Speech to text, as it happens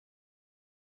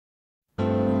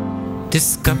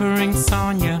Discovering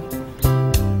Sonya,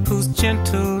 who's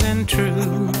gentle and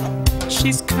true.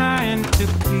 She's kind to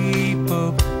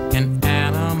people and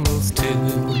animals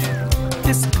too.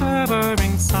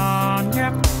 Discovering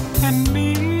Sonya and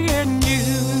me and you.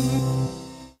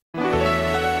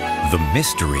 The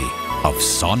Mystery of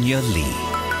Sonya Lee.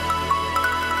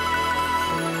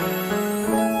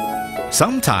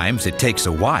 Sometimes it takes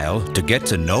a while to get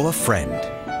to know a friend.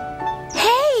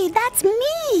 Hey, that's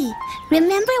me!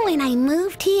 Remember when I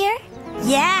moved here?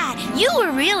 Yeah, you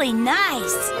were really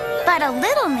nice, but a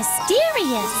little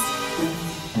mysterious.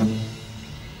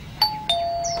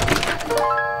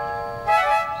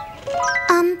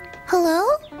 Hello?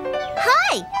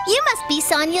 Hi, you must be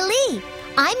Sonya Lee.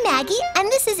 I'm Maggie, and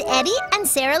this is Eddie and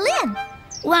Sarah Lynn.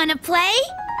 Wanna play?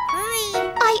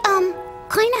 I,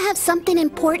 kind of have something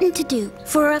important to do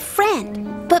for a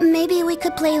friend. But maybe we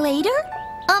could play later?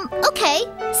 Okay.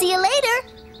 See you later.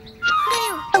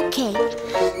 Okay.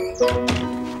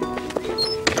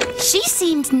 She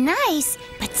seemed nice,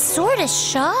 but sorta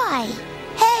shy.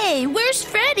 Hey, where's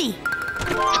Freddie?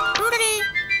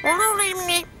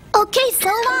 Okay, so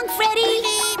long, Freddie.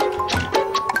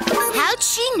 How'd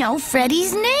she know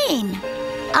Freddie's name?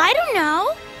 I don't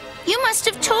know. You must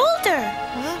have told her.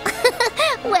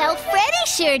 Well, Freddie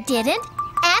sure didn't.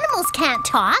 Animals can't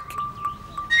talk.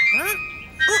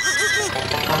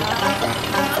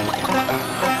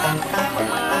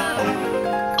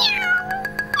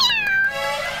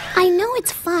 I know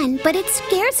it's fun, but it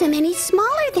scares him and he's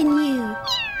smaller than you.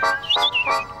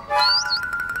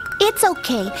 It's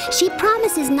okay. She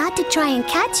promises not to try and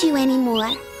catch you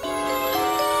anymore.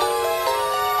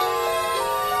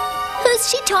 Who's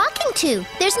she talking to?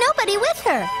 There's nobody with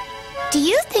her. Do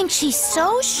you think she's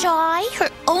so shy her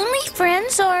only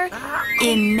friends are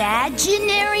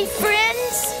imaginary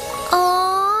friends?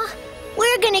 Aw,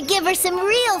 we're gonna give her some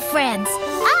real friends.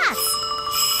 Us!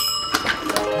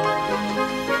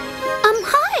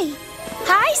 Hi.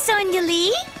 Hi, Sonya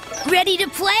Lee. Ready to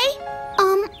play?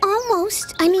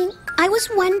 Almost. I was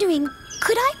wondering,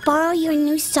 could I borrow your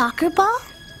new soccer ball?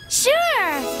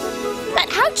 Sure. But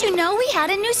how'd you know we had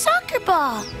a new soccer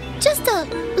ball? Just a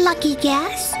lucky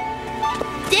guess.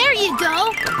 There you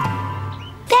go.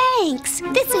 Thanks.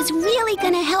 This is really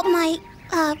gonna help my,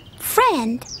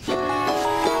 friend.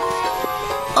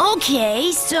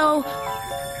 Okay, so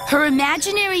her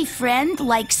imaginary friend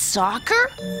likes soccer?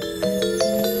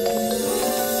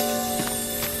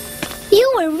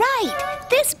 You were right.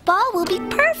 This ball will be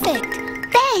perfect.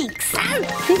 Thanks.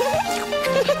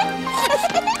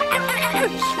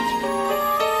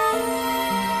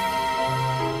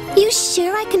 You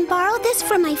sure I can borrow this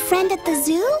from my friend at the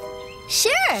zoo?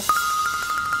 Sure.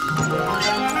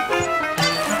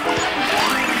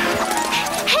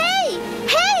 Hey,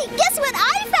 guess what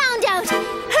I found out?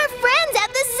 Her friend's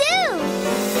at the zoo.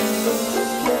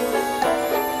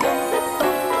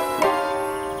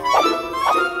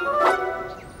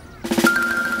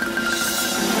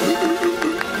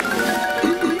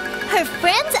 Her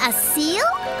friend's a seal?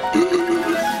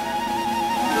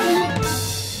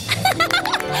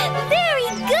 Very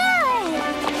good!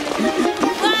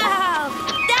 Wow,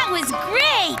 that was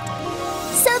great!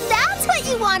 So that's what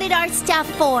you wanted our stuff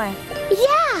for?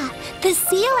 Yeah. The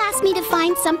seal asked me to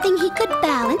find something he could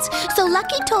balance, so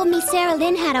Lucky told me Sarah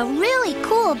Lynn had a really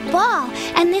cool ball,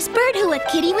 and this bird who a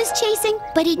kitty was chasing,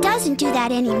 but he doesn't do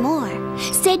that anymore.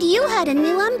 Said you had a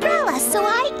new umbrella, so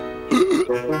I...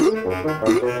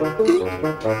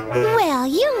 Well,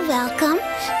 you're welcome,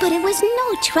 but it was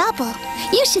no trouble.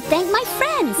 You should thank my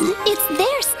friends. It's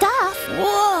their stuff.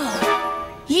 Whoa!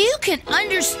 You can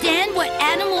understand what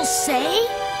animals say?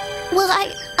 Well,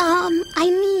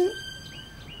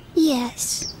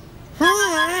 yes.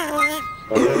 That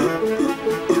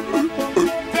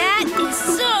is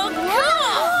so cool!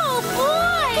 Oh,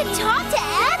 boy! You can talk to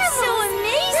animals! So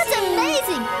amazing! That's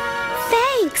amazing!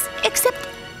 Thanks, except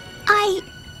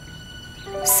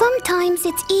sometimes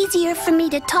it's easier for me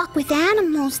to talk with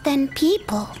animals than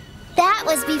people. That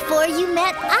was before you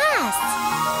met us.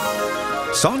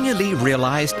 Sonya Lee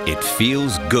realized it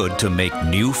feels good to make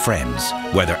new friends,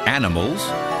 whether animals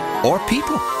or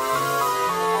people.